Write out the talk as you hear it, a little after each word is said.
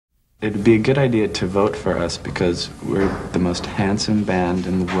It'd be a good idea to vote for us because we're the most handsome band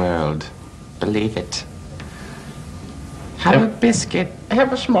in the world. Believe it. Have a biscuit.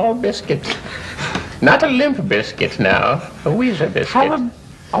 Have a small biscuit. Not a limp biscuit now. A Weezer biscuit. Have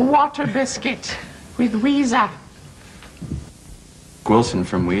a water biscuit with Weezer. Wilson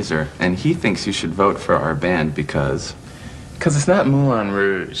from Weezer, and he thinks you should vote for our band because it's not Moulin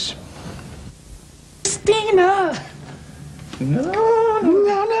Rouge. Christina! No.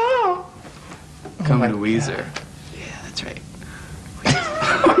 come to Weezer. Yeah, that's right.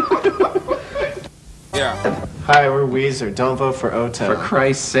 Yeah. Hi, we're Weezer. Don't vote for O-Town. For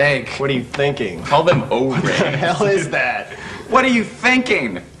Christ's sake. What are you thinking? Call them O-rings. What the hell is that? What are you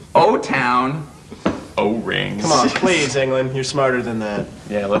thinking? O-Town? O-rings. Come on, please, England. You're smarter than that.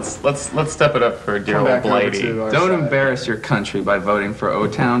 Yeah, let's step it up for dear Come old back over Blighty. to our Don't side. embarrass your country by voting for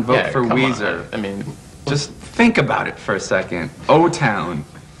O-Town. Vote for come Weezer. on. I mean, Just think about it for a second. O-Town.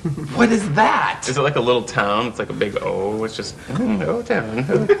 What is that? is it like a little town? It's like a big O. It's just O-Town.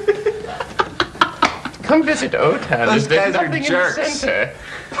 Come visit O-Town. Those There's guys are nothing jerks. in the center.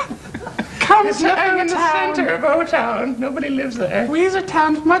 Come There's to nothing in the O-Town. center of O-Town. Nobody lives there. Weezer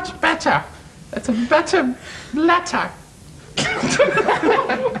Town's much better. It's a better letter.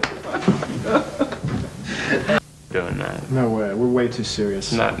 Doing that. No way. We're way too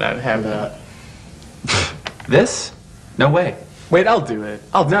serious. Not having that. This? No way. Wait, I'll do it.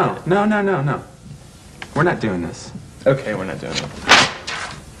 I'll do it. No. We're not doing this. Okay, we're not doing it.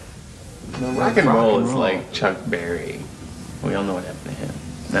 Rock and roll is like Chuck Berry. We all know what happened to him.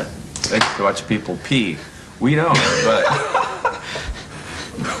 No. Like to watch people pee. We don't, but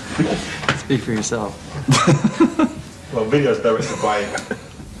Speak for yourself. Well, videos directed by a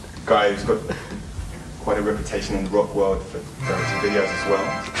guy who's got quite a reputation in the rock world for directing videos as well.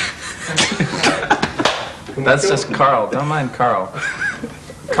 that's just Carl. Don't mind Carl.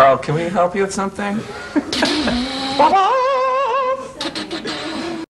 Carl, can we help you with something? Bye-bye.